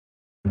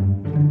Hello,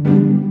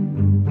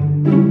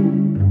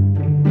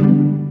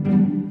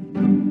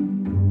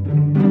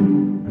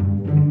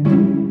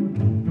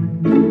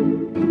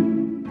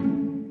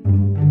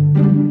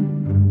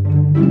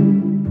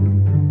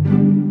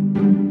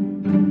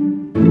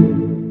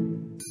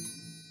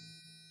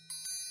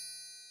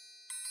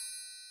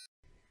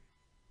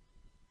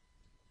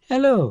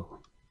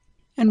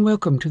 and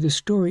welcome to the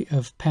story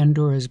of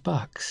Pandora's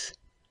Box,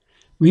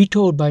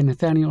 retold by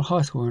Nathaniel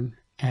Hawthorne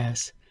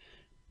as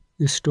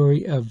the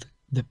story of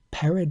the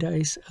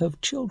Paradise of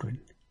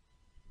Children.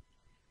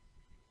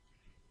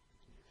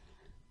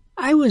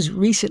 I was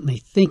recently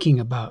thinking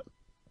about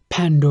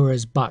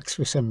Pandora's box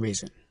for some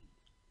reason.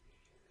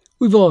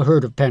 We've all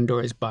heard of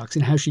Pandora's box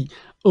and how she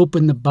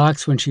opened the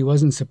box when she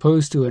wasn't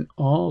supposed to, and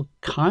all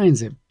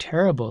kinds of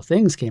terrible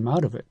things came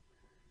out of it.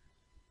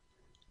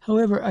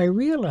 However, I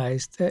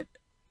realized that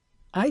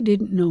I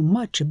didn't know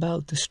much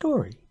about the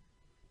story,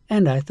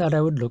 and I thought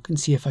I would look and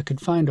see if I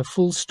could find a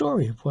full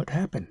story of what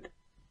happened.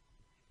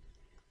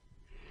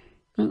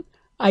 Well,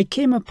 I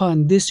came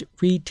upon this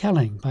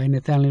retelling by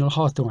Nathaniel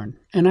Hawthorne,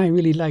 and I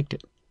really liked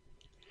it.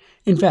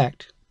 In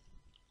fact,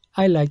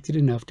 I liked it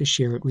enough to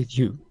share it with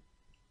you.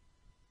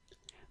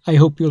 I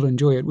hope you'll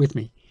enjoy it with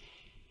me.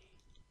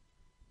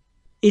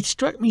 It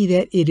struck me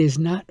that it is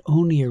not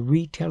only a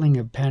retelling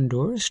of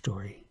Pandora's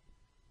story,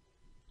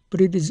 but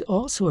it is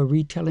also a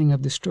retelling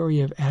of the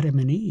story of Adam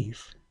and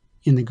Eve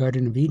in the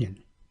Garden of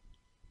Eden.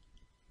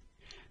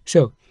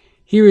 So,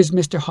 here is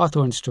Mr.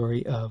 Hawthorne's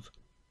story of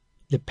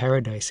the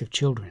Paradise of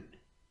Children.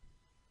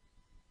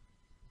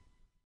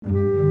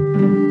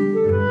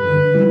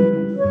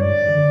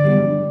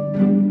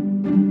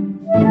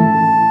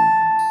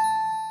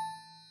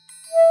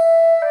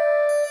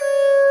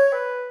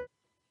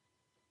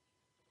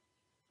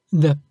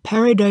 The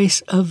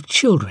Paradise of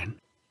Children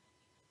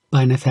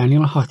by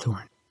Nathaniel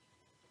Hawthorne.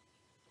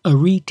 A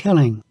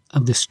retelling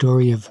of the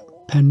story of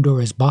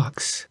Pandora's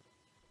Box.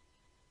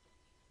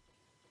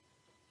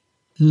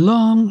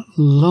 Long,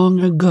 long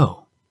ago,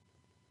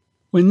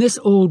 when this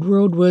old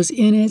world was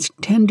in its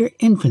tender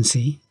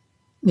infancy,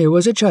 there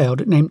was a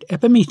child named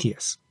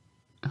Epimetheus,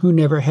 who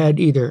never had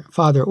either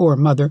father or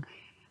mother,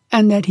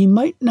 and that he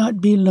might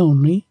not be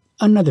lonely,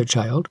 another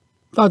child,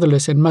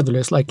 fatherless and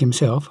motherless like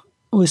himself,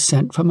 was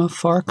sent from a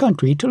far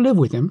country to live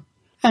with him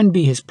and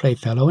be his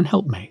playfellow and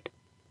helpmate.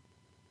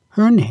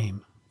 Her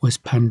name was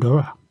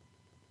Pandora.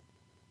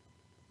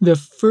 The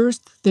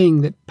first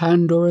thing that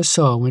Pandora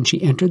saw when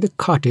she entered the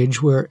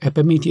cottage where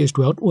Epimetheus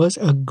dwelt was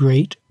a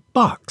great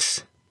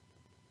box.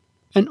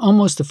 And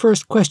almost the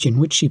first question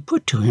which she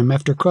put to him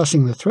after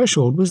crossing the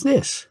threshold was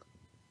this: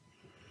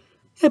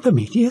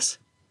 "Epimetheus,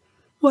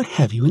 what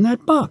have you in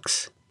that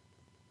box?"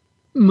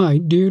 "My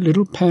dear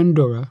little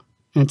Pandora,"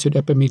 answered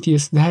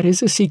Epimetheus, "that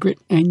is a secret,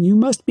 and you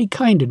must be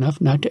kind enough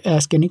not to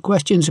ask any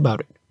questions about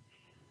it.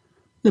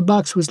 The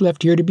box was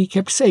left here to be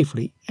kept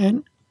safely,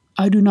 and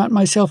I do not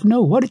myself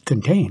know what it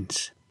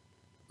contains."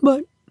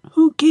 "But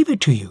who gave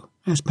it to you?"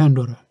 asked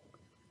Pandora.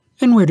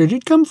 "And where did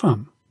it come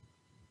from?"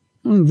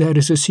 "That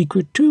is a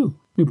secret too,"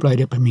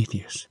 replied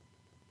Epimetheus.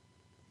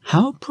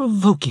 "How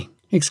provoking!"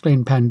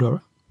 exclaimed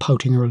Pandora,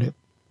 pouting her lip.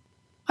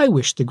 "I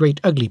wish the great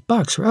ugly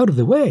box were out of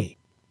the way."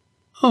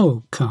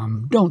 "Oh,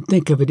 come, don't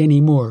think of it any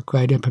more,"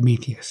 cried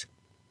Epimetheus.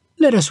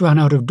 "Let us run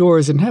out of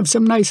doors and have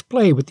some nice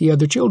play with the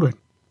other children."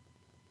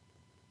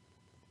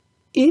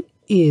 It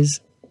is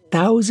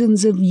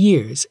thousands of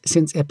years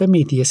since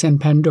Epimetheus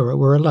and Pandora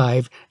were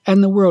alive,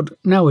 and the world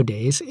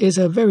nowadays is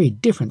a very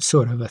different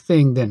sort of a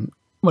thing than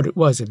what it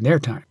was in their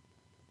time.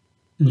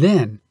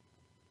 Then,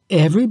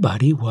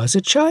 everybody was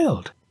a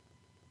child.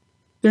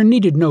 There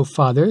needed no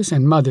fathers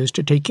and mothers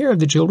to take care of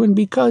the children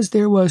because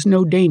there was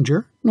no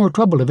danger nor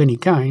trouble of any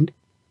kind,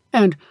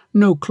 and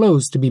no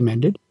clothes to be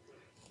mended,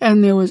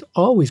 and there was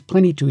always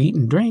plenty to eat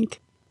and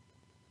drink.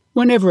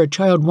 Whenever a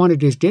child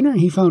wanted his dinner,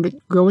 he found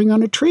it growing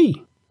on a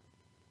tree.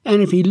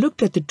 And if he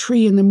looked at the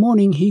tree in the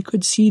morning, he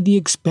could see the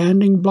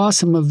expanding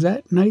blossom of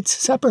that night's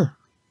supper.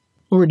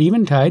 Or at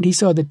eventide, he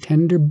saw the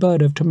tender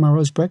bud of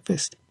tomorrow's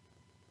breakfast.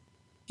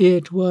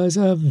 It was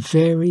a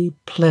very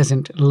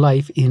pleasant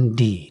life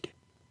indeed.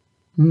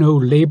 No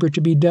labor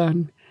to be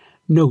done,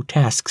 no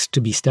tasks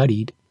to be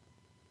studied.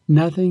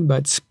 Nothing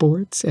but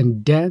sports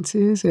and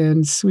dances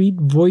and sweet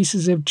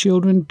voices of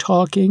children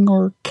talking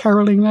or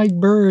caroling like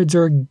birds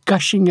or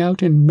gushing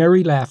out in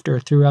merry laughter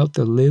throughout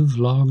the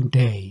livelong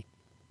day.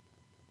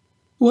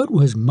 What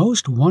was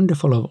most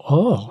wonderful of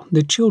all,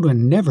 the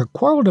children never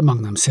quarreled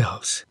among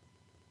themselves.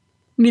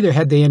 Neither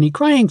had they any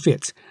crying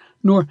fits,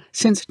 nor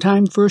since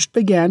time first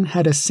began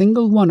had a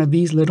single one of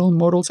these little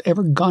mortals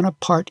ever gone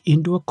apart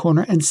into a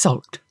corner and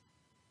sulked.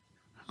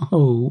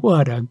 Oh,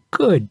 what a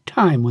good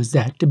time was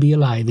that to be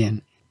alive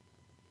in!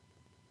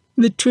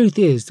 The truth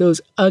is,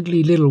 those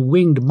ugly little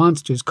winged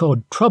monsters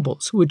called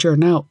troubles, which are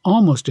now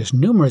almost as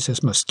numerous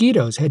as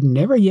mosquitoes, had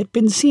never yet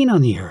been seen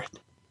on the earth.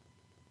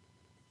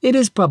 It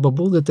is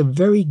probable that the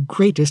very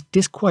greatest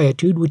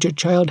disquietude which a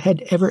child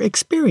had ever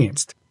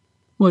experienced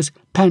was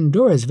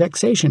Pandora's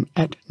vexation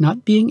at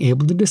not being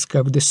able to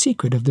discover the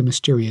secret of the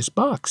mysterious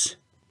box.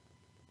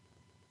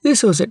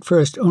 This was at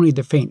first only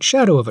the faint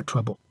shadow of a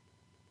trouble,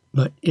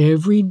 but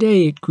every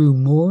day it grew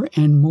more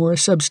and more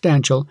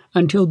substantial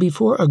until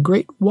before a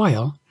great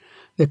while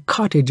the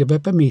cottage of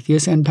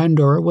Epimetheus and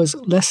Pandora was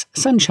less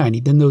sunshiny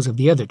than those of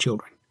the other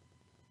children.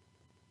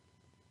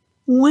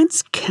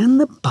 "Whence can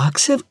the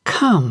box have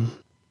come?"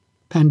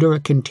 Pandora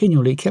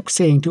continually kept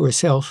saying to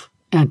herself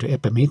and to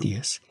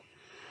Epimetheus.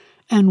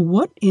 "And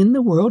what in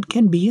the world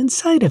can be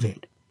inside of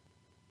it?"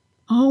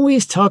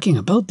 "Always talking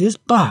about this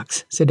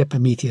box," said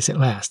Epimetheus at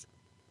last,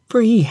 for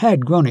he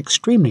had grown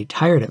extremely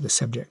tired of the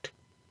subject.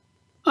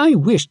 "I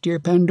wish, dear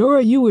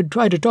Pandora, you would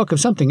try to talk of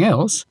something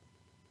else.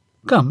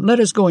 Come, let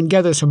us go and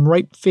gather some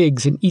ripe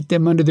figs and eat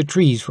them under the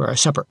trees for our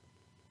supper.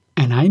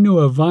 And I know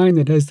a vine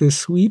that has the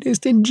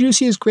sweetest and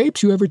juiciest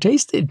grapes you ever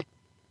tasted."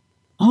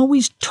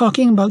 "Always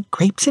talking about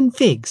grapes and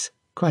figs,"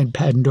 cried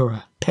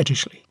Pandora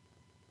pettishly.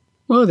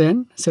 "Well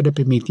then," said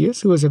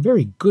Epimetheus, who was a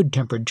very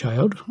good-tempered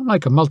child,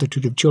 like a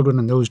multitude of children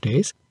in those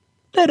days,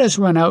 "let us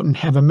run out and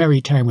have a merry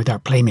time with our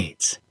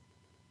playmates."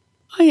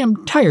 "I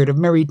am tired of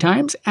merry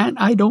times, and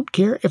I don't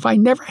care if I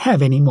never have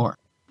any more,"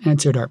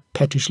 answered our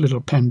pettish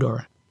little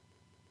Pandora.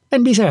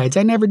 "And besides,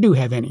 I never do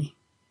have any.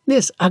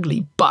 This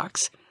ugly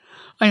box!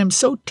 I am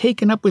so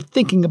taken up with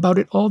thinking about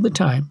it all the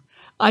time.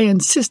 I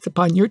insist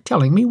upon your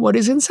telling me what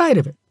is inside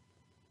of it."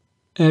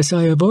 "As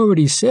I have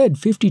already said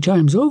 50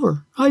 times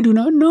over, I do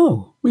not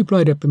know,"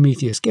 replied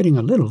Epimetheus, getting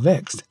a little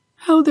vexed.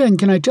 "How then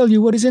can I tell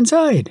you what is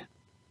inside?"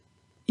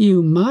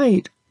 "You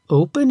might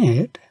open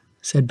it,"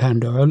 said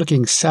Pandora,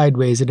 looking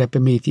sideways at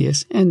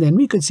Epimetheus, "and then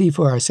we could see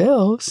for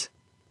ourselves."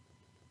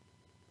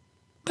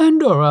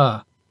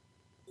 "Pandora,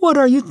 what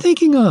are you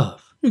thinking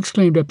of?"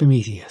 exclaimed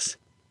Epimetheus,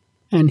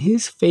 and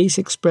his face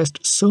expressed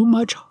so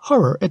much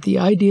horror at the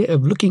idea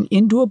of looking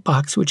into a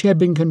box which had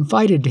been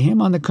confided to him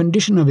on the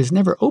condition of his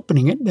never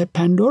opening it that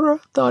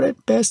Pandora thought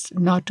it best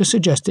not to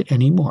suggest it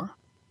any more.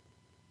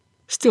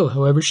 Still,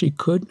 however, she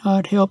could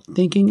not help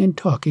thinking and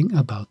talking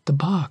about the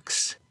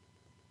box.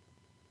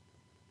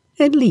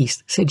 "At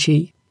least," said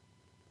she,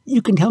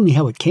 "you can tell me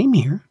how it came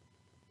here."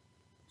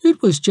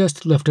 "It was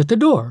just left at the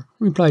door,"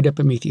 replied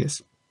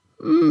Epimetheus,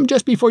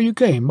 "just before you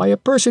came, by a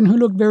person who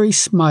looked very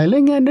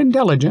smiling and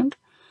intelligent,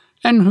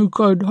 and who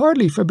could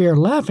hardly forbear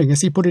laughing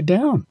as he put it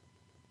down.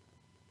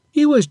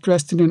 He was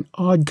dressed in an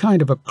odd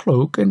kind of a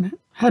cloak, and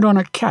had on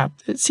a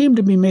cap that seemed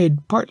to be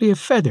made partly of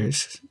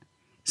feathers,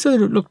 so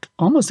that it looked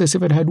almost as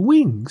if it had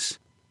wings."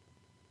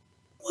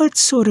 "What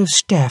sort of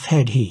staff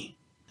had he?"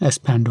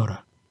 asked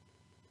Pandora.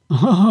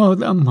 "Oh,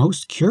 the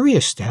most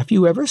curious staff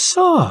you ever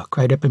saw,"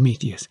 cried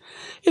Epimetheus.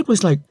 "It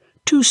was like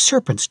 2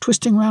 serpents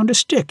twisting round a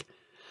stick,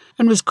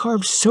 and was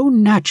carved so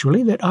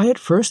naturally that I at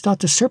first thought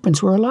the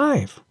serpents were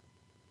alive."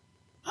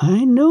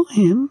 "I know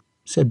him,"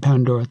 said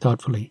Pandora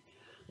thoughtfully.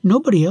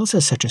 "Nobody else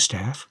has such a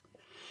staff.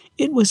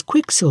 It was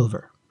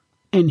Quicksilver,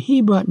 and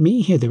he brought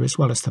me hither as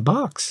well as the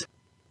box.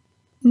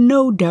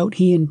 No doubt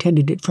he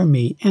intended it for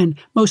me, and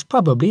most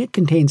probably it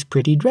contains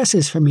pretty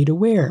dresses for me to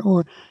wear,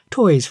 or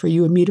toys for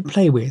you and me to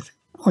play with,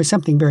 or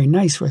something very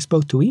nice for us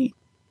both to eat."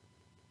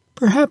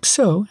 "Perhaps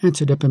so,"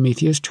 answered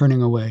Epimetheus,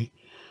 turning away.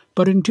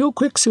 "But until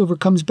Quicksilver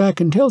comes back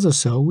and tells us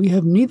so, we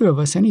have neither of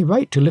us any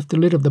right to lift the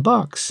lid of the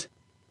box."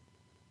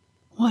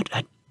 "What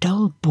a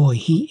dull boy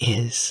he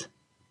is,"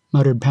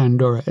 muttered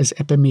Pandora as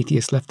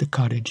Epimetheus left the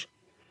cottage.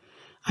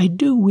 "I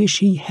do wish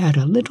he had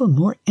a little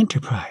more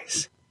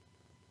enterprise."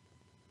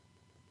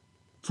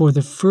 For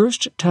the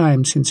first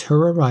time since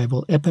her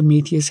arrival,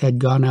 Epimetheus had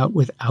gone out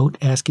without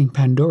asking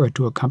Pandora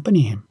to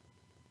accompany him.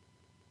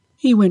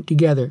 He went to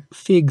gather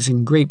figs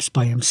and grapes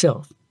by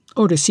himself,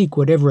 or to seek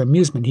whatever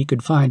amusement he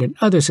could find in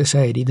other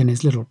society than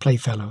his little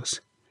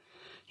playfellows.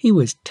 He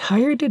was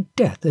tired to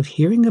death of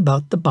hearing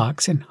about the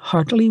box, and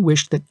heartily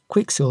wished that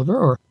Quicksilver,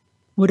 or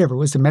whatever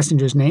was the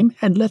messenger's name,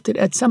 had left it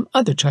at some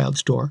other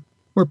child's door,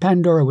 where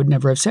Pandora would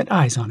never have set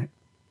eyes on it.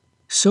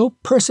 So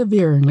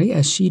perseveringly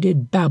as she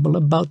did babble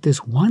about this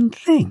one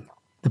thing,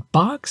 the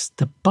box,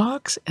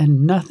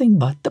 and nothing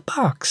but the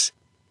box.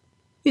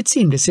 It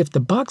seemed as if the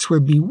box were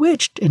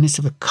bewitched, and as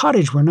if the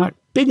cottage were not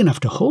big enough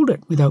to hold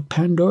it without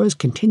Pandora's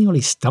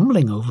continually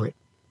stumbling over it,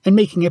 and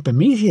making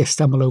Epimetheus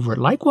stumble over it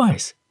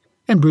likewise,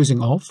 and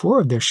bruising all 4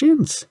 of their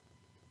shins.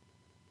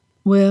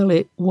 Well,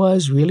 it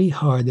was really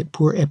hard that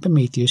poor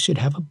Epimetheus should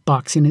have a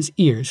box in his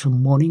ears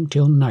from morning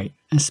till night,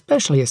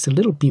 especially as the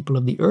little people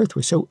of the earth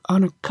were so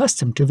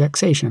unaccustomed to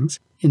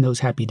vexations in those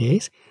happy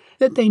days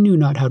that they knew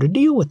not how to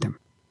deal with them.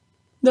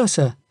 Thus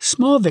a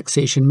small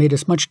vexation made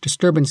as much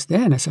disturbance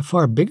then as a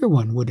far bigger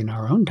one would in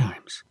our own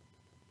times.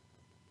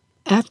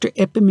 After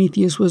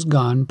Epimetheus was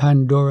gone,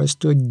 Pandora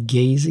stood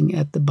gazing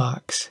at the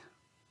box.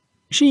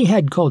 She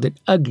had called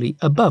it ugly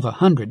above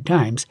 100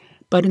 times,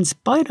 but in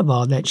spite of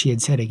all that she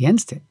had said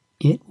against it,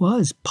 it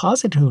was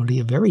positively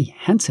a very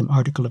handsome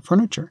article of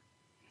furniture,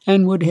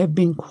 and would have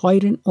been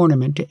quite an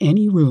ornament to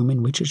any room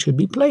in which it should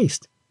be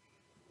placed.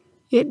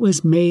 It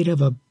was made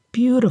of a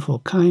beautiful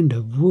kind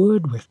of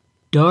wood, with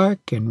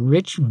dark and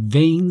rich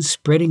veins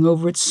spreading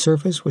over its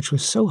surface, which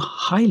was so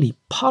highly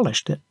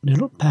polished that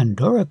little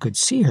Pandora could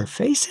see her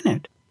face in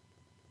it.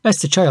 As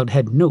the child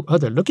had no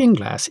other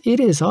looking-glass, it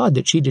is odd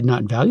that she did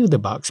not value the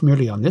box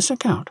merely on this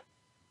account.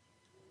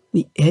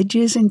 The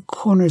edges and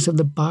corners of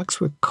the box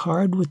were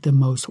carved with the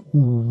most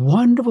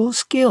wonderful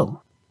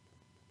skill.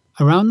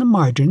 Around the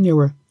margin there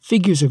were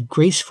figures of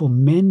graceful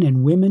men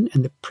and women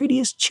and the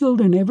prettiest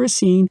children ever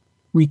seen,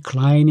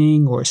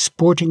 reclining or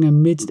sporting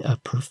amidst a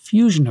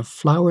profusion of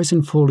flowers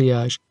and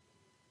foliage,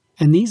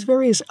 and these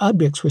various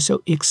objects were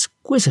so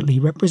exquisitely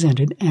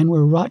represented and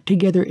were wrought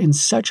together in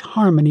such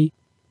harmony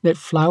that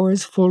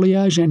flowers,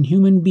 foliage, and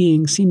human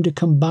beings seemed to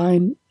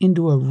combine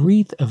into a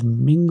wreath of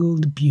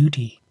mingled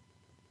beauty.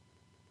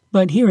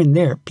 But here and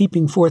there,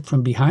 peeping forth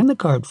from behind the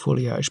carved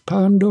foliage,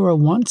 Pandora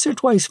once or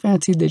twice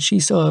fancied that she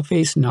saw a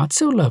face not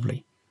so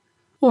lovely,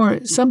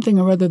 or something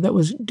or other that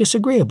was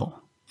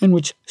disagreeable, and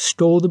which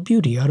stole the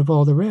beauty out of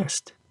all the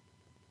rest.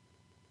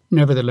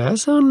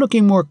 Nevertheless, on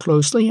looking more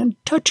closely and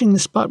touching the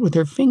spot with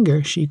her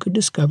finger, she could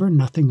discover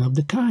nothing of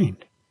the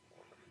kind.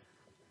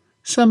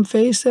 Some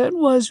face that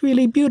was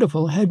really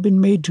beautiful had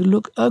been made to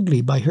look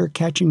ugly by her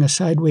catching a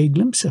sideway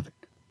glimpse of it.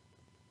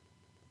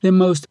 The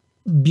most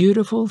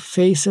beautiful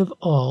face of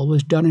all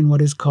was done in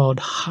what is called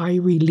high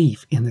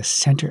relief in the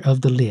center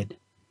of the lid.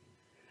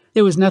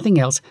 There was nothing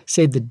else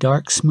save the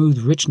dark, smooth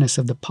richness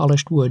of the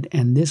polished wood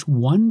and this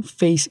one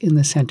face in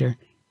the center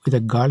with a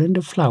garland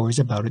of flowers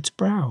about its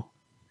brow.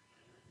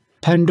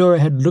 Pandora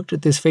had looked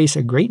at this face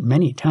a great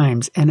many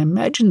times and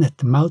imagined that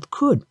the mouth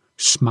could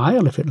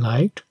smile if it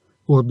liked,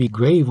 or be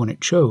grave when it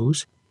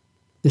chose,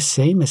 the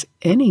same as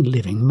any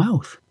living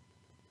mouth.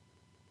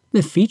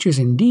 The features,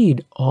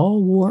 indeed,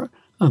 all wore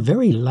a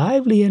very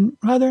lively and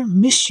rather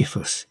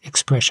mischievous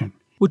expression,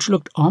 which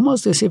looked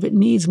almost as if it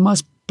needs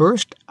must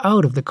burst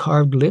out of the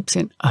carved lips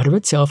and utter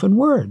itself in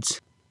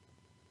words.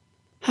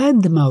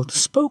 Had the mouth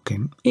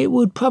spoken, it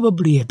would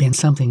probably have been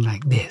something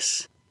like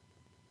this.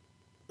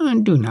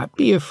 "Do not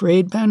be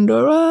afraid,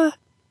 Pandora.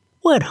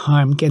 What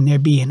harm can there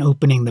be in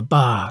opening the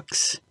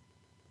box?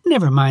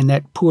 Never mind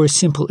that poor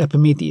simple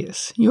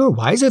Epimetheus. You're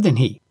wiser than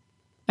he,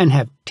 and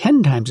have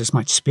 10 times as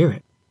much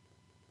spirit.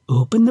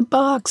 Open the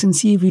box and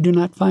see if you do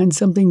not find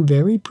something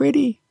very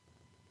pretty."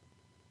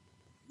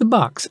 The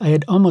box, I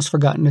had almost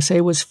forgotten to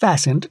say, was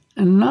fastened,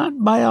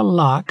 not by a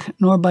lock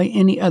nor by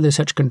any other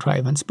such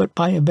contrivance, but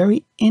by a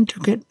very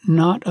intricate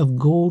knot of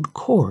gold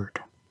cord.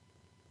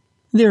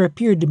 There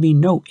appeared to be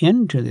no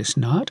end to this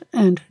knot,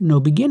 and no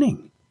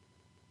beginning.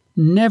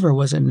 Never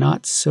was a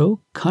knot so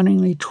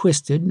cunningly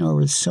twisted, nor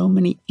with so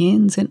many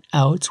ins and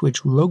outs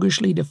which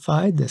roguishly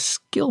defied the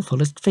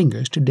skillfulest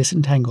fingers to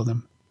disentangle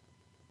them.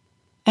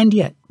 And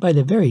yet, by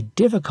the very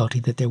difficulty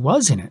that there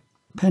was in it,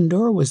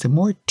 Pandora was the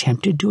more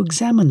tempted to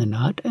examine the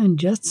knot and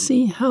just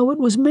see how it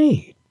was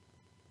made.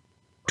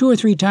 2 or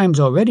 3 times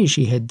already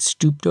she had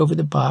stooped over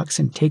the box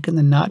and taken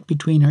the knot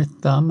between her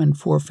thumb and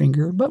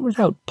forefinger, but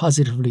without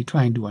positively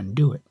trying to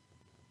undo it.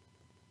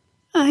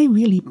 "I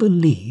really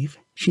believe,"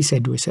 she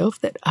said to herself,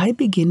 "that I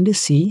begin to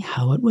see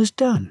how it was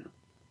done.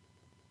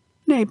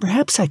 Nay,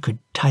 perhaps I could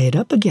tie it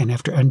up again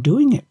after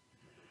undoing it.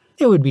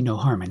 There would be no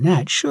harm in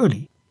that,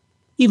 surely.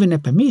 Even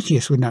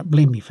Epimetheus would not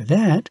blame me for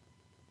that.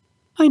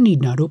 I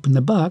need not open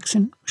the box,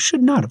 and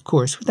should not, of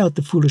course, without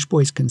the foolish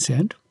boy's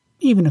consent,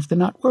 even if the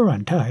knot were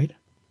untied."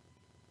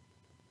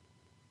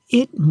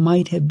 It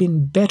might have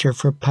been better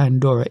for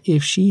Pandora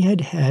if she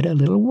had had a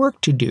little work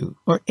to do,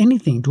 or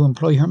anything to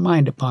employ her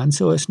mind upon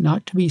so as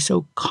not to be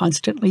so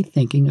constantly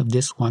thinking of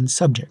this one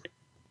subject.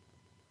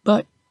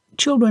 But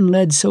children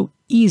led so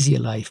easy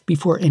a life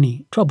before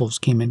any troubles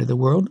came into the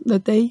world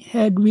that they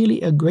had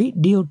really a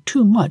great deal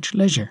too much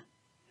leisure.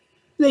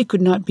 They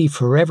could not be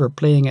forever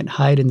playing at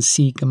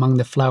hide-and-seek among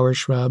the flower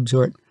shrubs,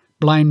 or at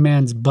blind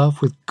man's buff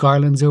with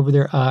garlands over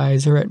their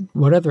eyes, or at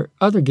whatever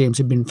other games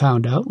had been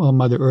found out while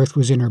Mother Earth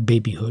was in her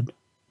babyhood.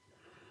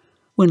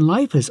 When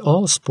life is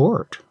all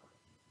sport,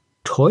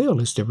 toil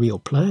is the real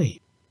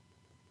play.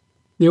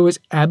 There was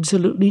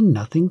absolutely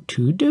nothing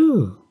to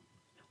do.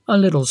 A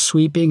little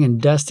sweeping and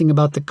dusting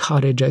about the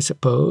cottage, I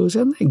suppose,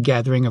 and the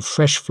gathering of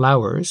fresh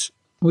flowers,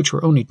 which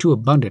were only too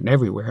abundant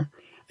everywhere,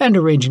 and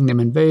arranging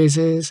them in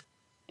vases,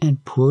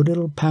 and poor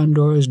little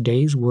Pandora's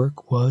day's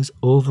work was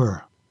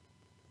over.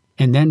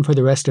 And then for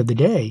the rest of the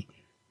day,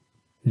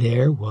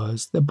 there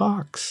was the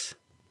box.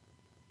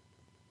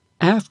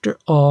 After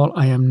all,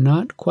 I am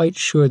not quite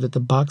sure that the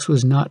box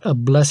was not a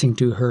blessing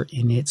to her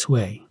in its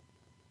way.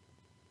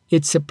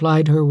 It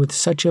supplied her with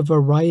such a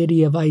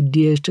variety of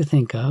ideas to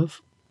think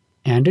of,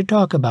 and to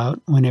talk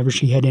about whenever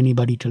she had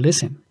anybody to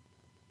listen.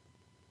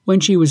 When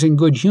she was in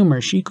good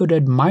humor, she could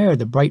admire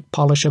the bright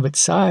polish of its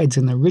sides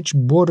and the rich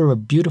border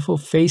of beautiful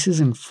faces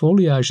and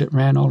foliage that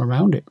ran all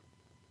around it.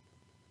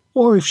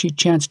 Or if she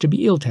chanced to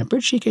be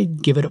ill-tempered, she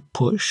could give it a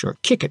push or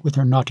kick it with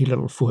her naughty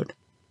little foot.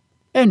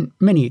 And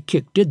many a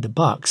kick did the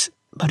box,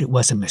 but it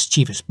was a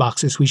mischievous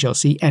box, as we shall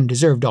see, and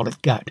deserved all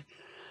it got.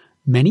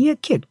 Many a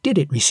kick did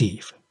it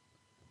receive.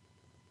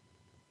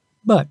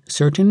 But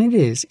certain it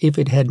is, if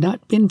it had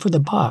not been for the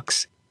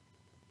box,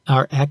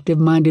 our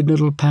active-minded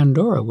little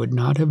Pandora would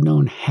not have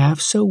known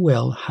half so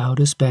well how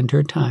to spend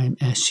her time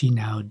as she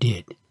now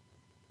did.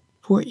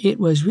 for it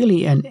was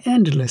really an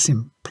endless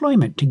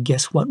employment to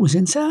guess what was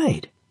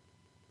inside.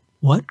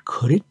 What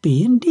could it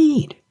be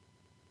indeed?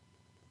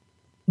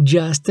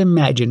 Just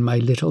imagine, my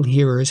little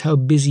hearers, how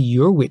busy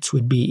your wits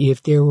would be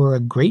if there were a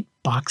great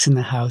box in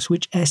the house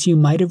which, as you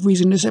might have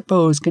reason to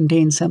suppose,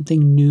 contained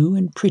something new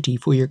and pretty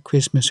for your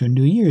Christmas or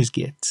New Year's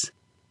gifts.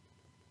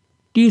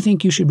 Do you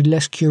think you should be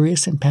less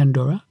curious than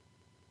Pandora?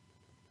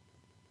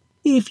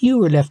 If you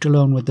were left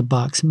alone with the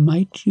box,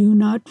 might you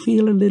not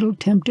feel a little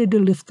tempted to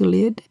lift the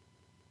lid?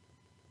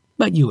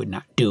 But you would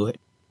not do it.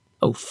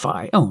 Oh,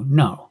 fie! Oh,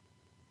 no!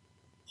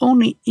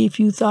 Only if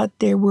you thought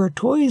there were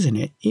toys in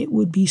it, it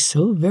would be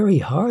so very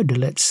hard to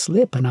let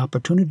slip an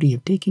opportunity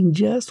of taking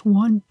just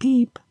one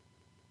peep.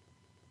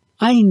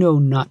 I know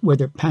not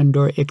whether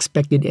Pandora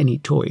expected any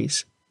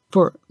toys,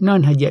 for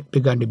none had yet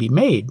begun to be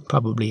made,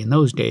 probably in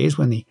those days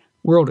when the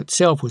world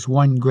itself was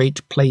one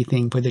great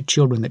plaything for the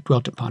children that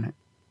dwelt upon it.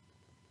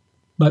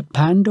 But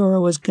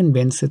Pandora was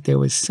convinced that there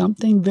was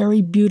something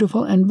very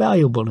beautiful and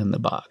valuable in the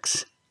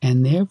box,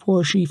 and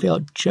therefore she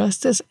felt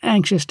just as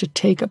anxious to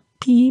take a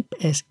peep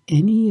as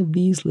any of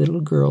these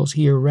little girls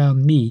here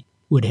around me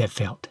would have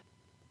felt,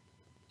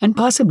 and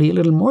possibly a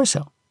little more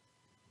so.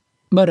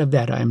 But of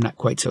that I am not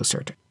quite so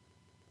certain.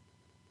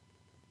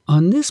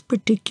 On this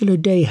particular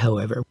day,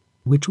 however,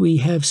 which we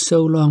have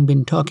so long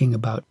been talking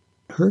about,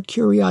 her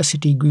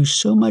curiosity grew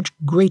so much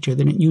greater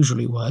than it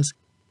usually was,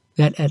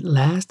 that at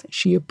last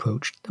she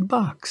approached the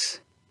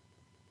box.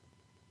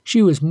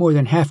 She was more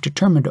than half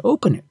determined to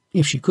open it,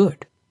 if she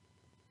could.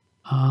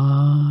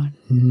 Ah,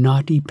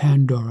 naughty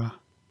Pandora!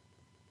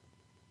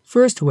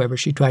 First, however,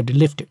 she tried to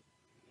lift it.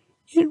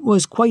 It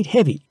was quite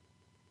heavy,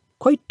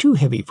 quite too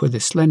heavy for the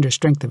slender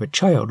strength of a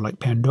child like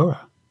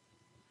Pandora.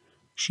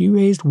 She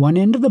raised one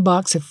end of the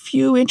box a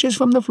few inches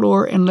from the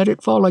floor and let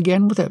it fall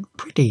again with a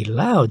pretty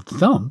loud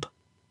thump.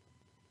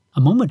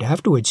 A moment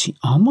afterwards, she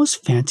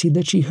almost fancied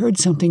that she heard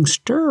something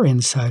stir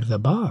inside of the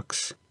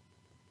box.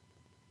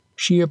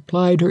 She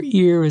applied her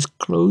ear as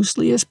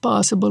closely as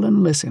possible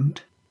and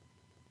listened.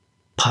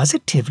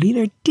 Positively,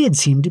 there did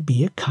seem to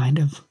be a kind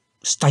of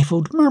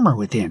stifled murmur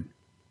within.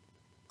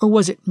 Or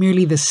was it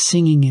merely the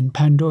singing in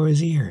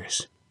Pandora's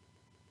ears?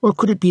 Or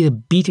could it be the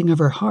beating of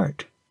her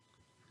heart?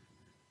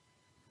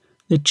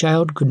 The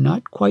child could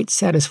not quite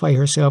satisfy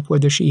herself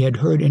whether she had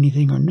heard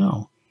anything or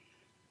no,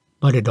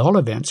 but at all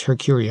events her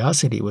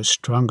curiosity was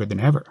stronger than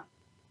ever.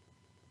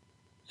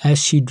 As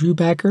she drew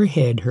back her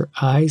head, her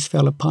eyes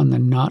fell upon the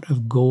knot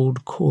of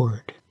gold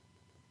cord.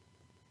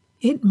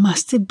 "It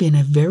must have been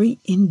a very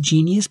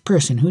ingenious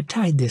person who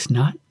tied this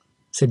knot,"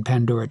 said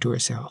Pandora to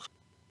herself.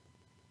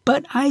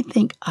 "But I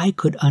think I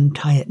could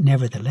untie it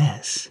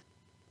nevertheless.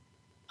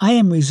 I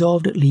am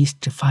resolved at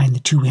least to find the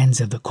two ends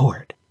of the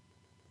cord."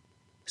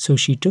 So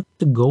she took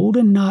the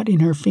golden knot in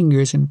her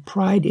fingers and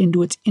pried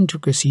into its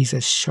intricacies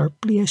as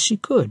sharply as she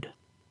could.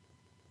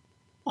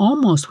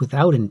 Almost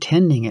without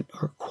intending it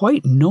or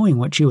quite knowing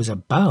what she was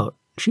about,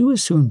 she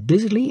was soon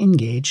busily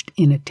engaged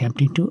in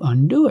attempting to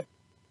undo it.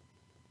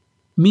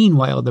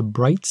 Meanwhile, the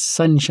bright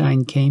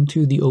sunshine came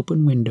through the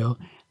open window,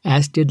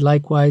 as did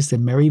likewise the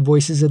merry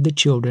voices of the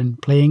children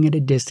playing at a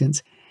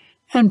distance,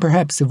 and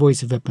perhaps the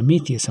voice of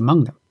Epimetheus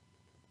among them.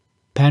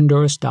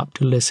 Pandora stopped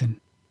to listen.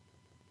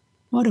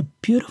 What a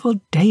beautiful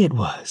day it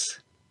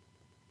was!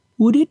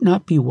 Would it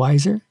not be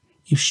wiser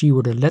if she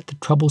were to let the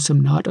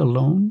troublesome knot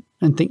alone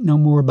and think no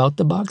more about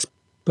the box,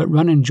 but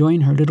run and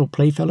join her little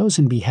playfellows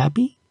and be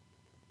happy?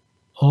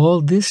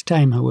 All this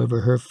time,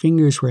 however, her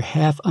fingers were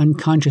half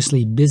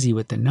unconsciously busy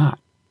with the knot,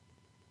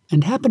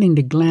 and happening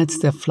to glance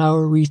at the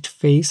flower-wreathed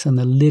face on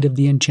the lid of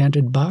the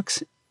enchanted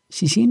box,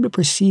 she seemed to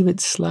perceive it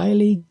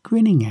slyly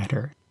grinning at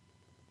her.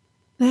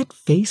 "That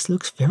face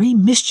looks very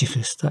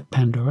mischievous," thought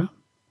Pandora.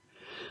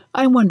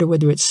 "I wonder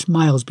whether it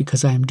smiles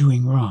because I am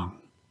doing wrong.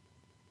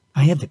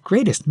 I have the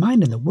greatest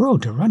mind in the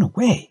world to run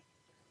away."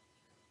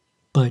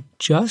 But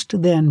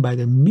just then, by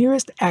the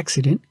merest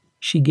accident,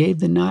 she gave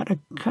the knot a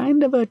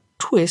kind of a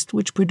twist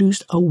which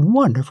produced a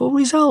wonderful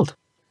result.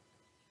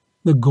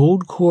 The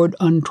gold cord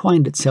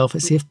untwined itself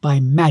as if by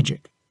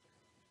magic,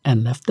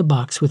 and left the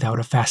box without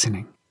a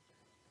fastening.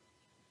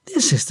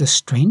 "This is the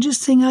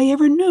strangest thing I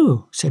ever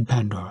knew," said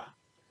Pandora.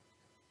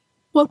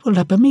 "What will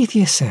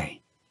Epimetheus say?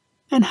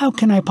 And how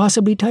can I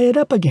possibly tie it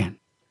up again?"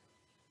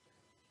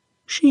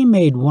 She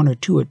made one or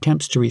two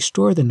attempts to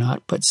restore the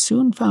knot, but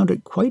soon found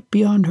it quite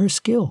beyond her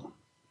skill.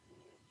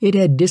 It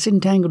had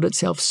disentangled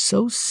itself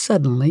so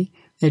suddenly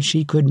that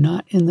she could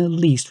not in the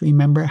least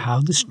remember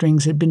how the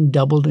strings had been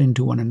doubled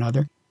into one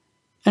another,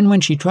 and when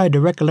she tried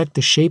to recollect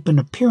the shape and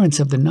appearance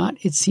of the knot,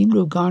 it seemed to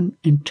have gone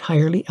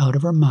entirely out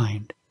of her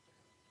mind.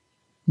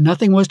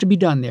 Nothing was to be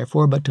done,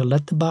 therefore, but to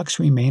let the box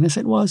remain as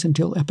it was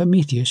until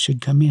Epimetheus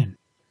should come in.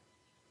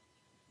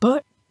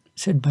 "But,"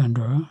 said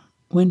Pandora,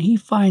 "when he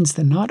finds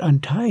the knot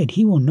untied,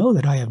 he will know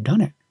that I have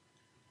done it.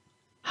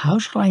 How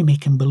shall I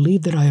make him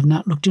believe that I have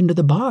not looked into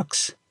the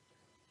box?"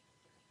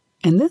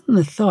 And then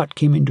the thought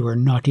came into her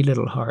naughty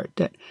little heart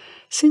that,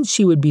 since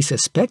she would be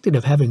suspected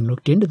of having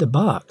looked into the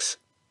box,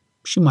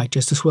 she might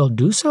just as well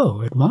do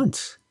so at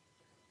once.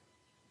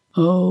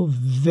 Oh,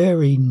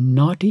 very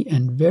naughty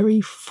and very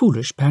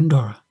foolish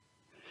Pandora.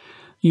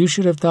 You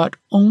should have thought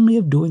only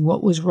of doing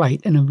what was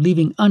right and of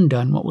leaving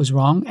undone what was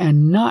wrong,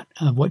 and not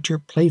of what your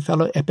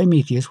playfellow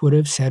Epimetheus would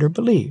have said or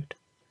believed.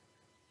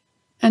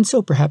 And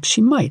so perhaps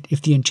she might,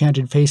 if the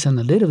enchanted face on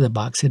the lid of the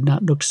box had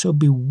not looked so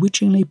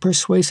bewitchingly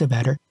persuasive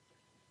at her,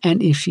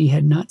 and if she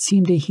had not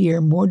seemed to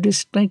hear more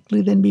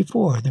distinctly than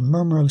before the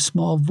murmur of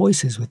small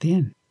voices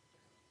within.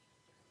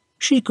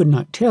 She could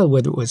not tell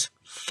whether it was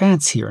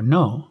fancy or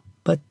no,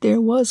 but there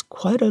was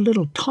quite a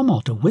little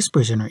tumult of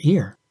whispers in her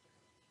ear.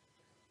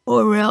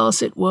 Or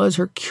else it was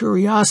her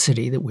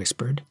curiosity that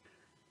whispered,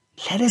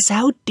 "Let us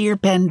out, dear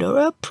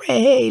Pandora,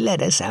 pray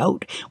let us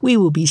out. We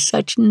will be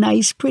such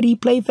nice, pretty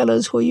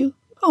playfellows for you.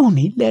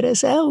 Only let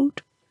us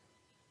out."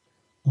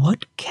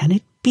 What can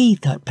it be,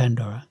 thought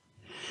Pandora.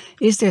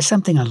 Is there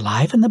something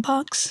alive in the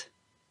box?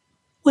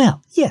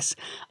 Well, yes,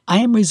 I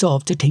am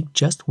resolved to take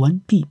just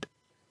one peep.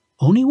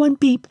 Only one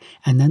peep,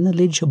 and then the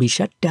lid shall be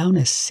shut down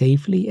as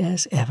safely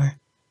as ever.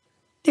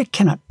 There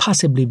cannot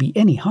possibly be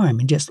any harm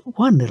in just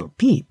one little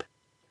peep.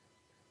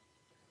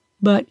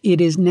 But it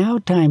is now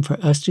time for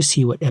us to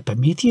see what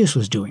Epimetheus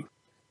was doing.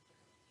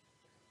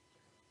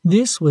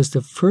 This was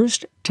the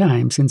first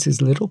time since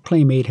his little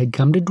playmate had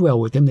come to dwell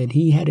with him that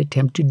he had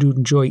attempted to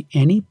enjoy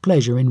any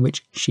pleasure in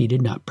which she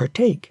did not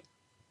partake.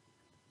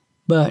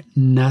 But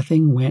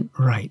nothing went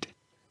right,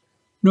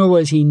 nor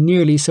was he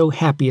nearly so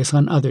happy as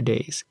on other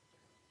days.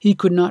 He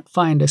could not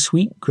find a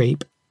sweet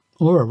grape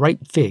or a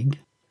ripe fig.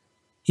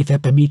 If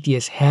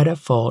Epimetheus had a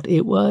fault,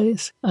 it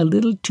was a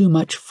little too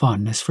much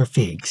fondness for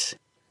figs.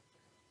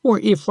 Or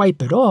if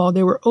ripe at all,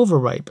 they were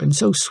overripe and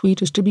so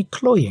sweet as to be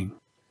cloying.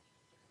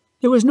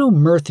 There was no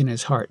mirth in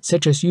his heart,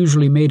 such as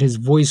usually made his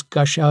voice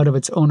gush out of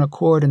its own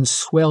accord and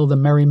swell the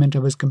merriment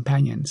of his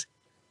companions.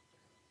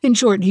 In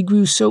short, he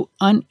grew so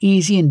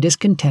uneasy and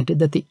discontented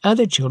that the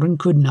other children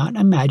could not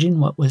imagine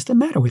what was the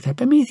matter with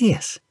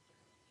Epimetheus.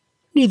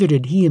 Neither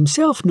did he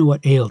himself know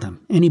what ailed him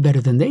any better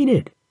than they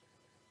did.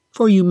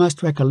 For you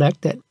must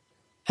recollect that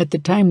at the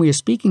time we are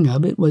speaking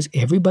of, it was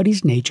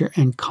everybody's nature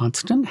and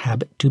constant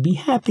habit to be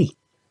happy.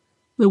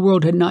 The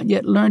world had not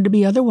yet learned to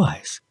be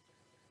otherwise.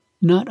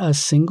 Not a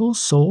single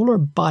soul or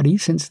body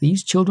since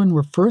these children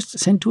were first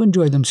sent to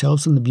enjoy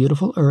themselves on the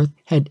beautiful earth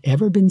had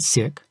ever been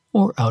sick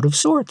or out of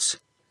sorts.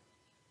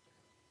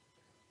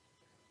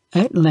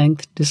 At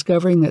length,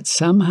 discovering that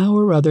somehow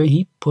or other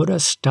he put a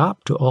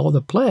stop to all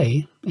the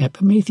play,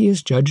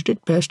 Epimetheus judged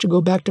it best to go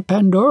back to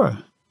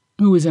Pandora,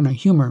 who was in a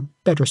humor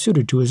better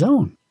suited to his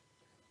own.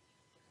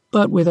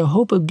 But with a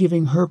hope of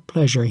giving her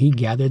pleasure, he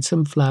gathered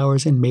some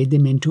flowers and made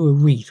them into a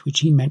wreath which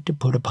he meant to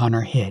put upon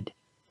her head.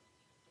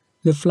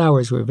 The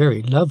flowers were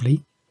very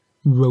lovely,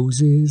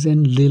 roses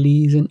and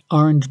lilies and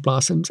orange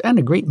blossoms and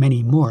a great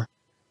many more,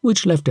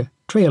 which left a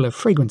trail of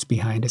fragrance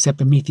behind as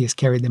Epimetheus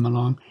carried them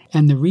along,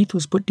 and the wreath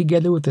was put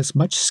together with as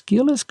much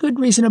skill as could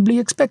reasonably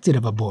expected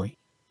of a boy.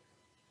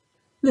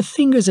 The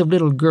fingers of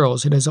little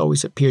girls, it has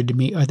always appeared to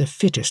me, are the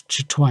fittest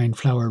to twine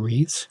flower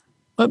wreaths,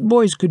 but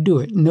boys could do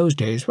it in those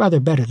days rather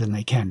better than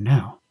they can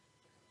now.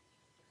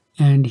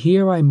 And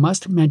here I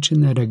must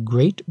mention that a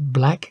great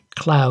black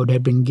cloud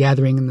had been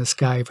gathering in the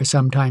sky for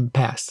some time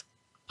past,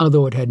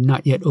 although it had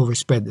not yet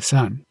overspread the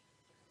sun.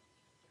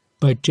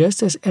 But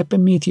just as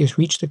Epimetheus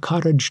reached the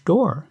cottage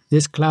door,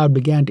 this cloud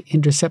began to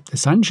intercept the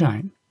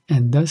sunshine,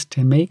 and thus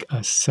to make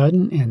a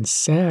sudden and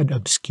sad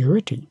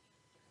obscurity.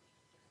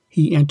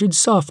 He entered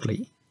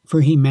softly,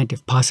 for he meant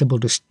if possible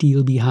to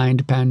steal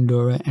behind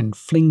Pandora and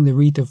fling the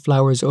wreath of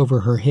flowers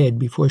over her head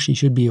before she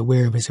should be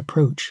aware of his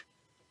approach.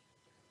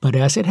 But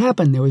as it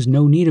happened, there was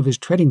no need of his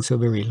treading so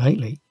very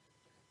lightly.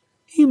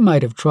 He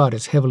might have trod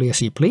as heavily as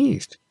he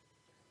pleased,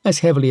 as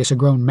heavily as a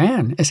grown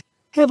man, as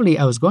heavily,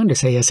 I was going to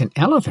say, as an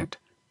elephant,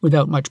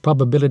 without much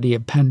probability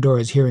of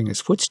Pandora's hearing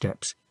his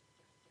footsteps.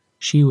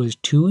 She was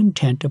too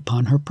intent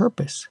upon her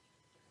purpose.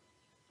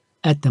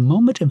 At the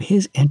moment of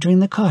his entering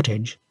the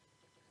cottage,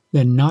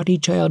 the naughty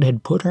child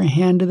had put her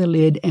hand to the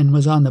lid and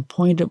was on the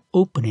point of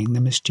opening the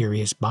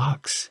mysterious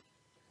box.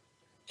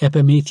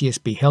 Epimetheus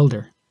beheld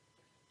her.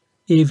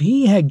 If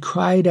he had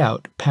cried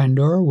out,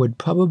 Pandora would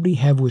probably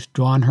have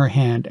withdrawn her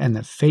hand, and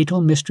the fatal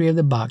mystery of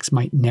the box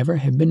might never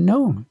have been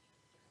known.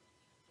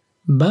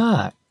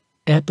 But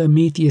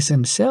Epimetheus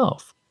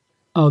himself,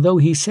 although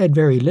he said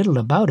very little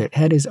about it,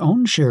 had his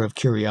own share of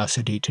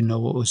curiosity to know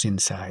what was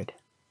inside.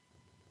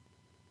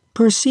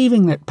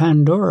 Perceiving that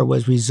Pandora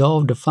was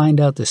resolved to find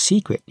out the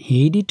secret,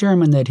 he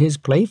determined that his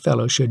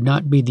playfellow should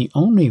not be the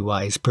only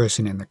wise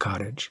person in the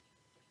cottage.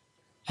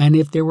 And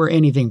if there were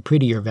anything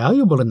pretty or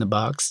valuable in the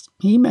box,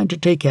 he meant to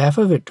take half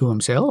of it to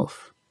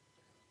himself.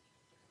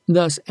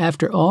 Thus,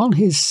 after all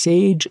his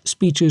sage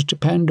speeches to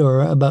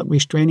Pandora about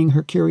restraining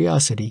her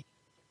curiosity,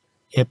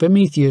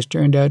 Epimetheus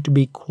turned out to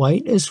be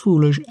quite as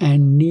foolish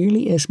and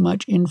nearly as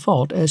much in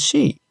fault as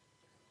she.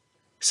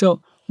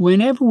 So,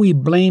 whenever we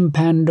blame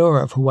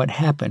Pandora for what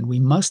happened, we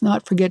must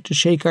not forget to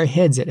shake our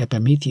heads at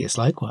Epimetheus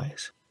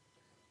likewise.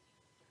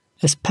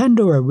 As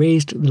Pandora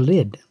raised the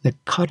lid, the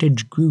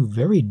cottage grew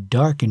very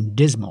dark and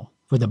dismal,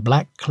 for the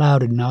black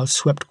cloud had now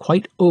swept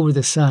quite over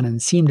the sun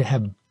and seemed to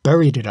have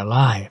buried it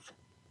alive.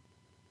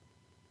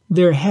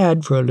 There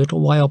had for a little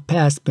while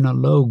past been a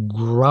low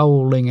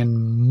growling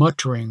and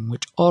muttering,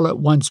 which all at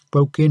once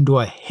broke into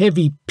a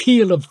heavy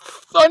peal of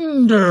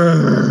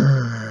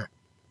thunder.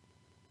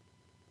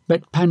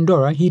 But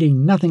Pandora,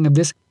 heeding nothing of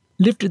this,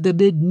 lifted the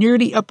lid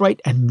nearly upright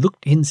and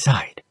looked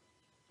inside.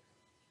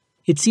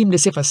 It seemed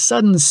as if a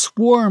sudden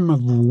swarm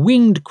of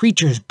winged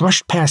creatures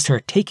brushed past her,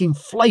 taking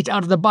flight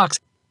out of the box,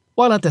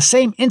 while at the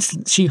same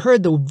instant she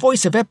heard the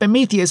voice of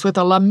Epimetheus with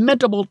a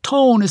lamentable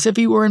tone as if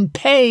he were in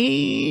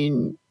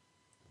pain.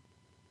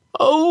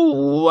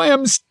 "Oh, I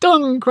am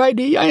stung," cried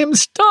he, "I am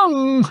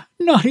stung!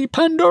 Naughty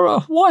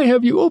Pandora, why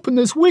have you opened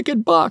this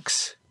wicked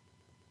box?"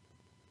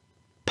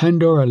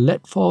 Pandora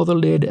let fall the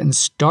lid and,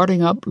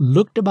 starting up,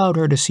 looked about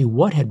her to see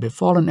what had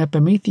befallen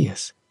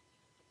Epimetheus.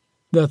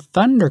 The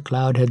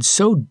thundercloud had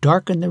so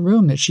darkened the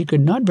room that she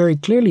could not very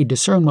clearly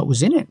discern what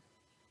was in it.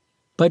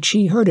 But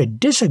she heard a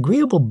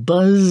disagreeable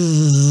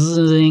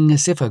buzzing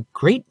as if a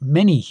great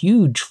many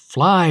huge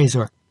flies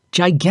or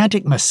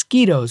gigantic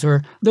mosquitoes,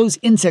 or those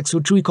insects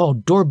which we call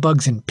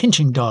door-bugs and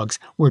pinching dogs,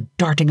 were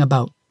darting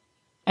about.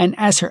 And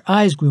as her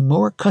eyes grew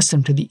more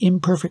accustomed to the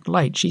imperfect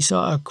light, she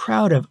saw a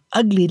crowd of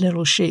ugly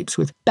little shapes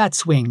with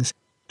bats' wings,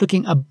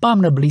 looking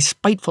abominably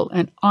spiteful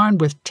and armed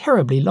with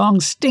terribly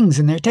long stings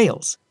in their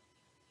tails.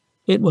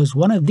 It was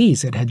one of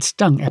these that had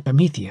stung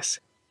Epimetheus.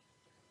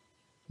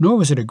 Nor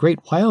was it a great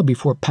while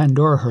before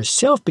Pandora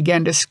herself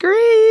began to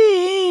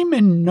scream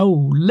in no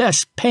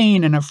less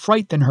pain and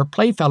affright than her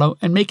playfellow,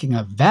 and making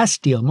a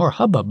vast deal more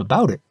hubbub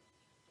about it.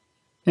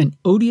 An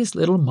odious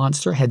little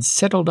monster had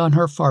settled on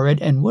her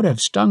forehead and would have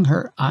stung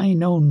her I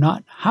know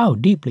not how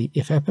deeply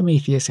if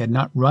Epimetheus had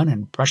not run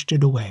and brushed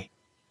it away.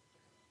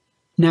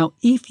 Now,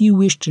 if you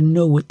wish to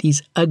know what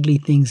these ugly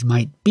things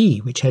might be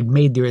which had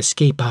made their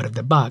escape out of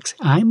the box,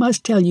 I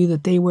must tell you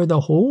that they were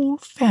the whole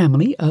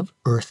family of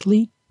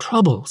earthly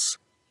troubles.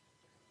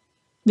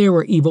 There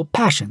were evil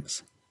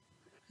passions.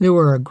 There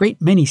were a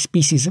great many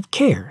species of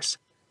cares.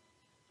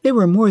 There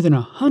were more than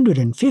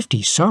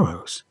 150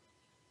 sorrows.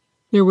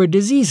 There were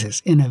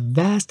diseases in a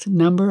vast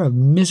number of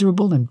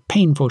miserable and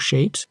painful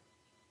shapes.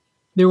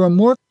 There were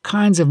more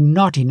kinds of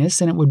naughtiness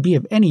than it would be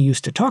of any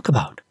use to talk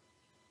about.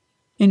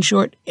 In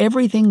short,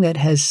 everything that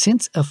has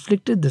since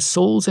afflicted the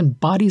souls and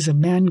bodies of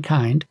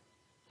mankind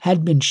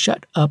had been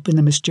shut up in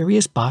the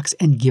mysterious box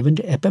and given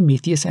to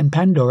Epimetheus and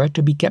Pandora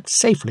to be kept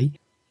safely,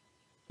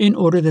 in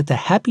order that the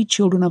happy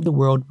children of the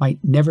world might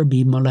never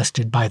be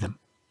molested by them.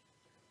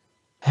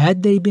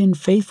 Had they been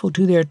faithful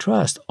to their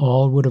trust,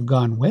 all would have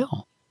gone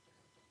well.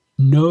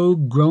 No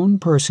grown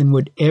person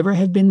would ever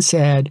have been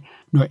sad,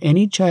 nor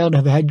any child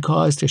have had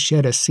cause to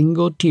shed a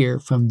single tear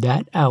from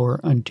that hour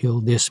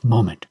until this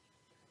moment.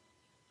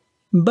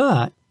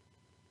 But,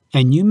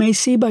 and you may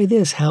see by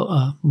this how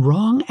a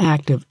wrong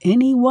act of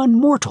any one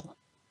mortal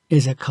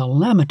is a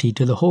calamity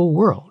to the whole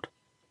world.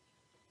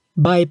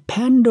 By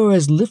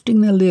Pandora's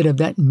lifting the lid of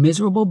that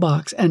miserable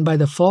box, and by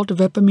the fault of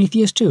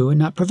Epimetheus too, in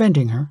not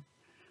preventing her,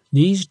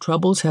 these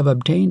troubles have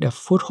obtained a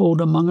foothold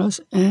among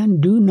us,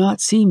 and do not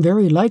seem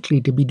very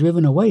likely to be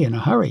driven away in a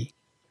hurry.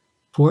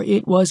 For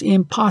it was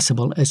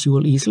impossible, as you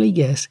will easily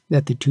guess,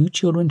 that the two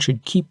children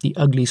should keep the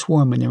ugly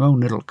swarm in their own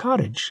little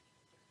cottage.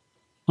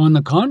 On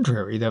the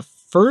contrary, the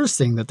first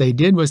thing that they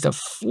did was to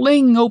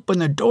fling open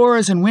the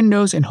doors and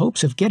windows in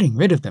hopes of getting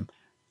rid of them.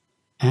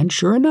 And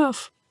sure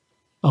enough,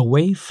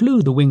 away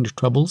flew the winged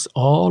troubles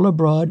all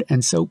abroad,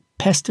 and so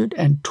pestered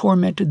and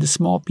tormented the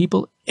small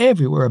people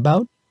everywhere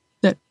about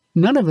that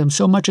none of them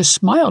so much as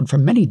smiled for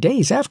many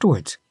days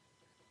afterwards.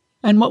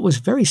 And what was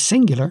very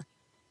singular,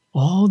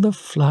 all the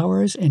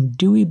flowers and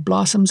dewy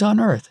blossoms on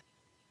earth,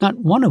 not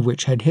one of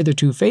which had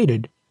hitherto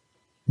faded,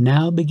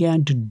 now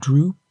began to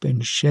droop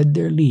and shed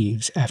their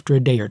leaves after a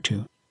day or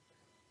two.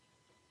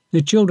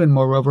 The children,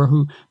 moreover,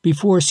 who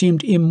before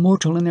seemed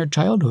immortal in their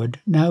childhood,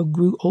 now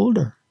grew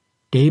older,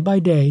 day by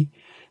day,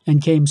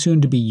 and came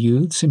soon to be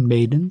youths and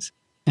maidens,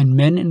 and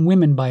men and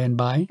women by and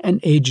by, and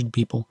aged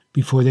people,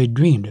 before they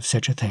dreamed of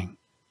such a thing.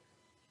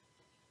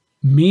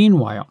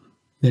 Meanwhile,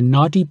 the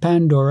naughty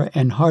Pandora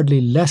and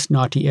hardly less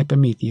naughty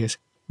Epimetheus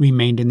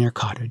remained in their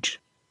cottage.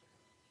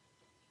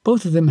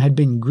 Both of them had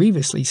been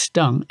grievously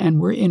stung, and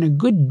were in a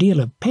good deal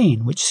of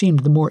pain, which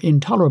seemed the more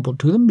intolerable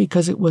to them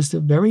because it was the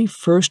very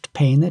first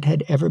pain that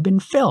had ever been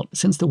felt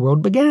since the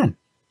world began.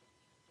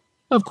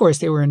 Of course,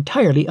 they were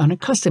entirely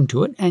unaccustomed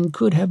to it, and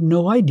could have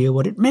no idea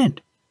what it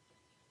meant.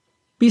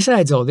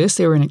 Besides all this,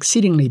 they were in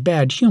exceedingly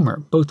bad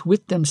humor, both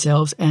with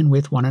themselves and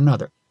with one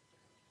another.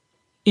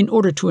 In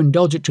order to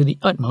indulge it to the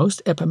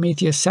utmost,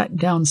 Epimetheus sat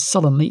down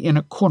sullenly in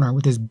a corner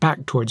with his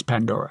back towards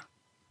Pandora,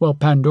 while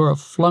Pandora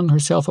flung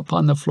herself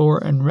upon the floor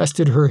and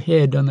rested her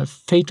head on the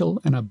fatal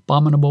and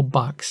abominable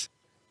box.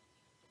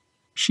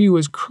 She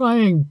was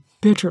crying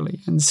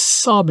bitterly and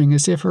sobbing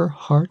as if her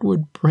heart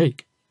would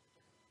break.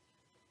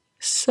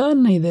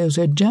 Suddenly there was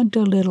a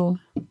gentle little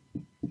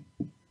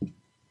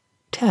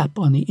tap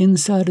on the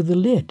inside of the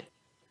lid.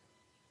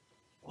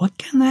 "What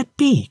can that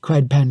be?"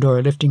 cried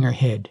Pandora, lifting her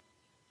head.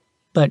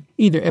 but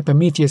either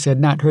Epimetheus had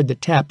not heard the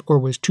tap or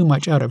was too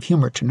much out of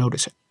humor to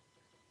notice it.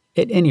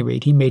 At any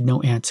rate, he made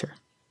no answer.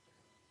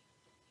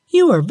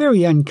 "You are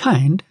very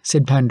unkind,"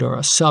 said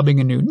Pandora, sobbing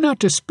anew, "not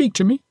to speak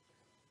to me."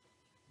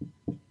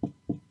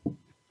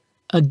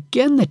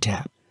 Again the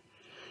tap.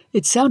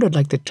 It sounded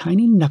like the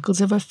tiny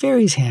knuckles of a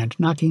fairy's hand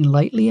knocking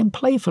lightly and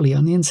playfully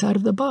on the inside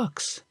of the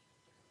box.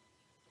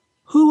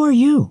 "Who are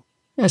you?"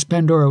 asked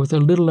Pandora with a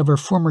little of her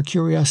former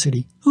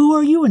curiosity. "Who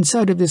are you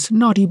inside of this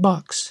naughty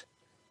box?"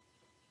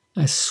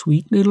 A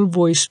sweet little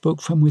voice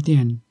spoke from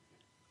within.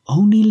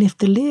 "Only lift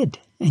the lid,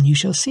 and you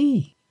shall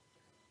see."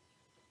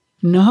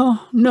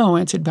 "No, no,"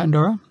 answered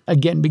Pandora,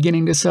 again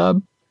beginning to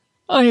sob.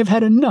 "I have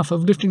had enough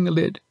of lifting the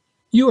lid.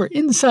 You are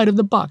inside of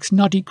the box,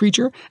 naughty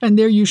creature, and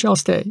there you shall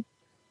stay.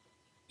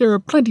 There are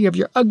plenty of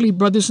your ugly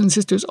brothers and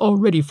sisters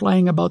already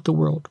flying about the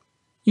world.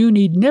 You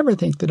need never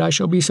think that I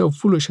shall be so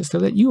foolish as to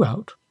let you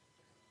out."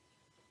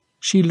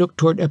 She looked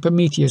toward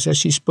Epimetheus as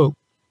she spoke,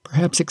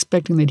 perhaps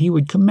expecting that he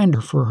would commend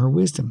her for her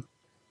wisdom.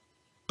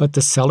 But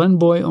the sullen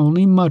boy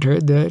only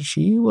muttered that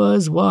she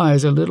was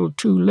wise a little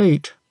too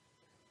late.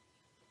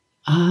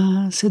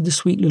 "Ah," said the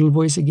sweet little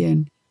voice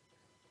again,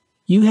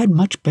 "you had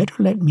much better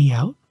let me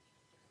out.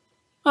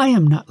 I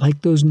am not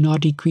like those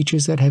naughty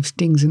creatures that have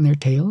stings in their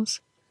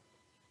tails.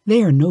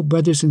 They are no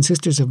brothers and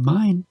sisters of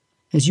mine,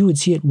 as you would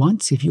see at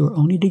once if you were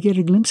only to get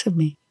a glimpse of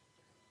me.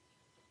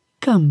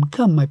 Come,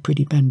 come, my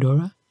pretty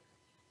Pandora,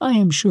 I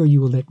am sure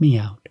you will let me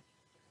out."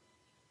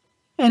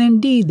 And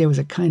indeed there was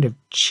a kind of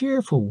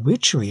cheerful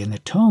witchery in the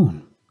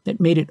tone that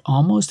made it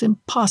almost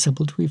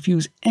impossible to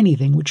refuse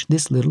anything which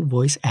this little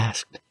voice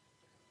asked.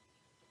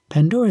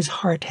 Pandora's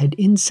heart had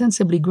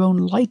insensibly grown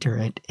lighter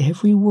at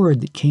every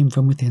word that came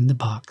from within the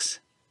box.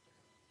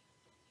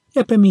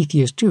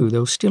 Epimetheus, too,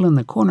 though still in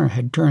the corner,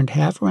 had turned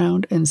half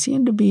round and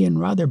seemed to be in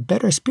rather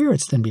better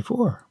spirits than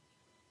before.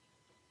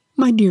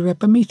 "My dear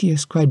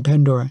Epimetheus," cried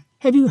Pandora,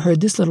 "have you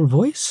heard this little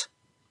voice?"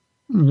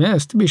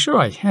 "Yes, to be sure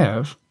I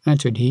have,"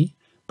 answered he,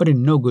 but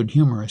in no good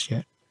humor as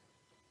yet.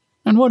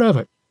 "And what of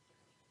it?"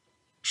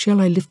 "Shall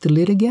I lift the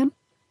lid again?"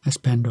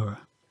 asked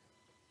Pandora.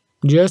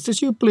 "Just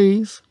as you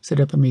please," said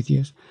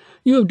Epimetheus.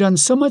 "You have done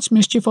so much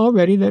mischief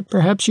already that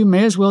perhaps you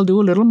may as well do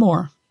a little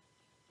more.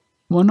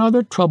 One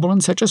other trouble in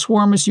such a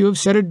swarm as you have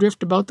set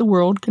adrift about the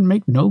world can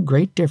make no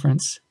great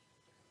difference."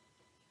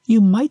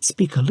 "You might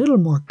speak a little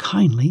more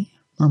kindly,"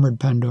 murmured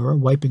Pandora,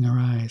 wiping her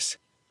eyes.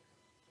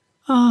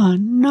 "Ah,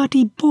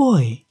 naughty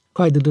boy!"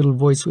 cried the little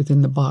voice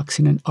within the box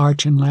in an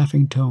arch and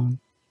laughing tone.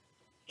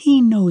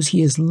 "He knows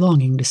he is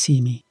longing to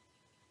see me.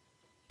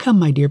 Come,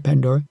 my dear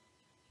Pandora,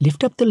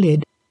 lift up the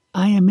lid.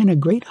 I am in a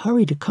great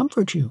hurry to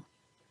comfort you.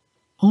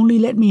 Only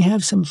let me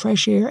have some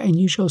fresh air, and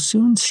you shall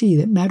soon see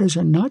that matters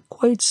are not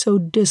quite so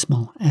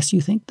dismal as you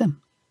think them."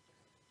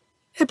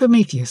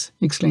 "Epimetheus,"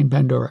 exclaimed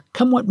Pandora,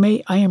 "come what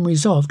may, I am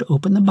resolved to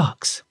open the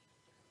box."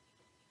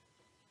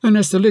 "And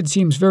as the lid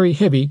seems very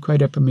heavy,"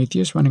 cried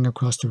Epimetheus, running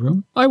across the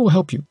room, "I will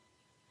help you."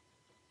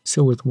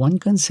 So with one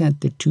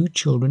consent the two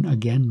children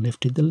again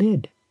lifted the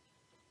lid.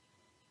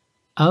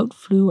 Out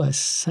flew a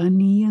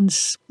sunny and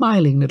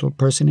smiling little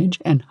personage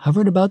and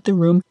hovered about the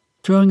room,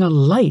 throwing a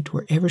light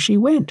wherever she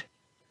went.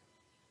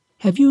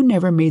 Have you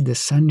never made the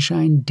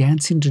sunshine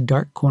dance into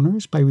dark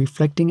corners by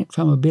reflecting it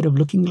from a bit of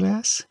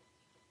looking-glass?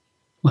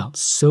 Well,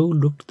 so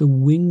looked the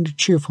winged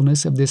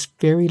cheerfulness of this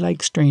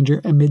fairy-like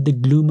stranger amid the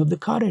gloom of the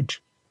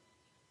cottage.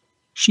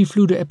 She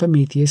flew to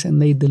Epimetheus and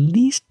laid the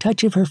least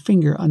touch of her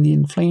finger on the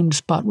inflamed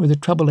spot where the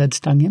trouble had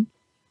stung him,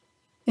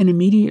 and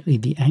immediately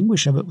the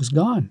anguish of it was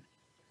gone.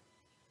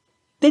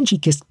 Then she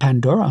kissed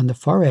Pandora on the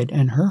forehead,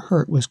 and her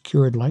hurt was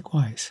cured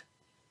likewise.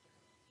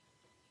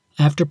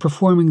 After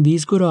performing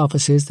these good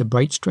offices, the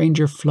bright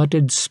stranger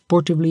fluttered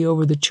sportively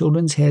over the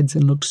children's heads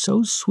and looked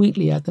so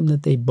sweetly at them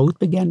that they both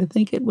began to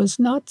think it was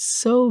not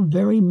so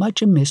very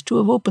much amiss to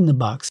have opened the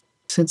box,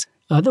 since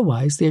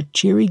otherwise their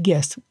cheery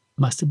guest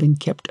must have been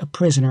kept a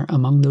prisoner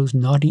among those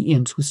naughty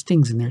imps with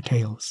stings in their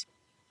tails.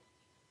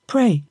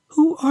 "Pray,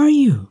 who are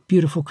you,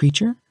 beautiful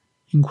creature?"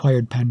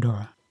 inquired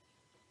Pandora.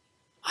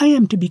 "I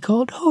am to be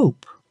called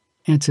Hope,"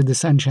 answered the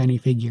sunshiny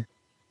figure,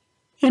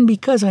 "and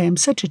because I am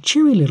such a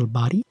cheery little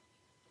body,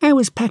 I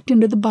was packed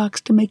into the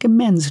box to make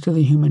amends to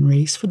the human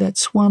race for that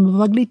swarm of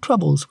ugly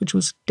troubles which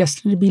was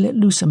destined to be let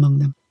loose among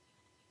them.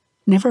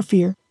 Never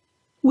fear,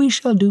 we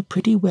shall do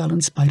pretty well in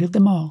spite of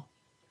them all."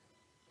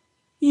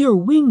 "Your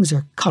wings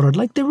are colored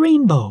like the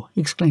rainbow,"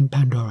 exclaimed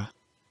Pandora.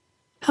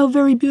 "How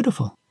very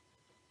beautiful."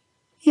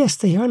 "Yes,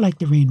 they are like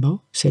the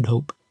rainbow," said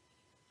Hope,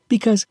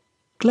 "because,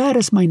 glad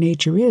as my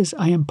nature is,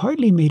 I am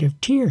partly made of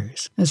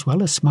tears as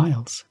well as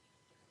smiles."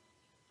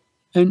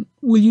 "And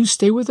will you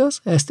stay with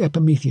us?" asked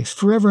Epimetheus,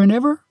 "forever and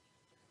ever?"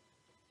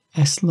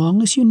 "As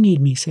long as you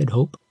need me," said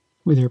Hope,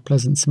 with her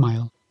pleasant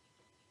smile.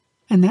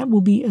 "And that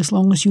will be as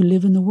long as you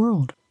live in the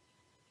world.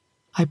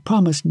 I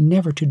promise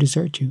never to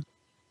desert you.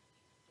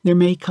 There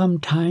may come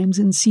times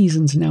and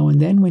seasons now and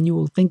then when you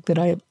will think that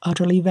I have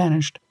utterly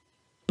vanished,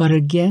 but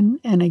again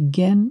and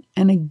again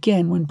and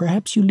again, when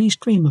perhaps you least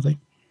dream of it,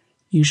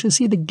 you shall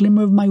see the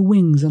glimmer of my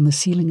wings on the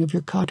ceiling of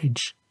your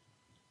cottage.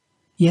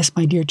 Yes,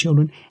 my dear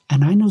children,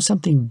 and I know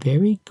something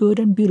very good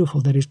and beautiful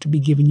that is to be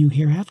given you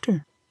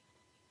hereafter."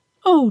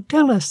 "Oh,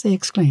 tell us," they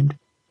exclaimed.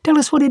 "Tell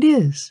us what it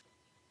is."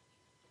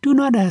 "Do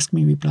not ask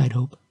me," replied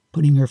Hope,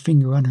 putting her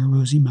finger on her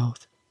rosy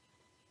mouth.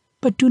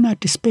 "But do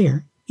not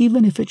despair,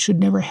 even if it should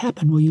never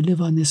happen while you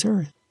live on this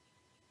earth.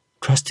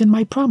 Trust in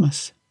my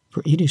promise,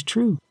 for it is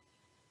true."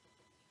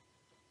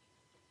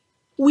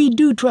 "We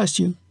do trust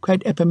you,"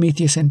 cried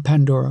Epimetheus and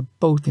Pandora,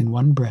 both in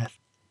one breath.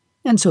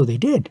 And so they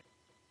did.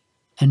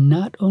 And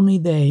not only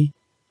they,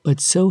 but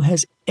so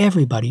has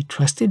everybody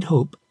trusted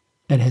Hope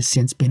that has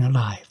since been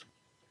alive.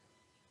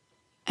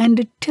 And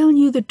to tell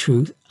you the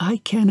truth, I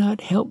cannot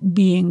help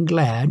being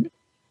glad,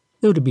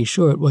 though to be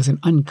sure it was an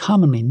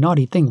uncommonly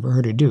naughty thing for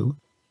her to do,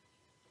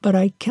 but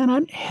I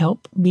cannot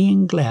help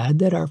being glad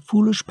that our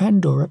foolish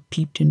Pandora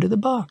peeped into the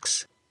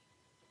box.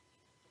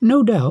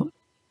 No doubt,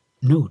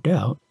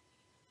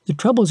 the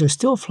troubles are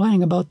still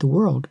flying about the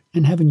world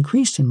and have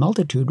increased in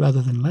multitude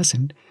rather than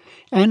lessened,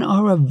 and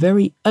are a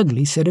very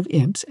ugly set of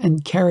imps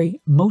and carry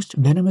most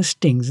venomous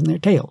stings in their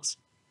tails.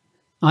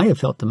 I have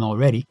felt them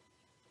already,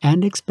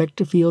 and expect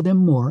to feel them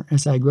more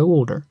as I grow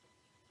older.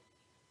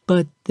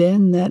 But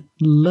then that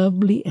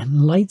lovely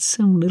and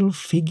lightsome little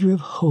figure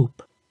of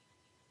Hope.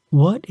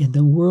 What in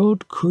the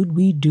world could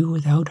we do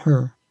without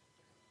her?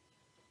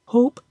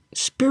 Hope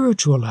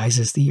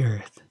spiritualizes the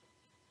earth.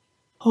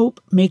 Hope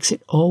makes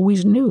it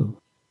always new.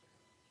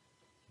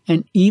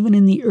 And even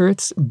in the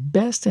earth's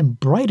best and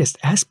brightest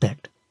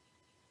aspect,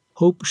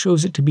 Hope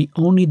shows it to be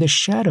only the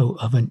shadow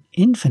of an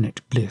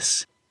infinite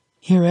bliss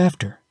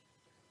hereafter.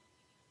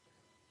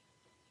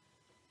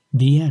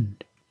 The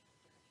end.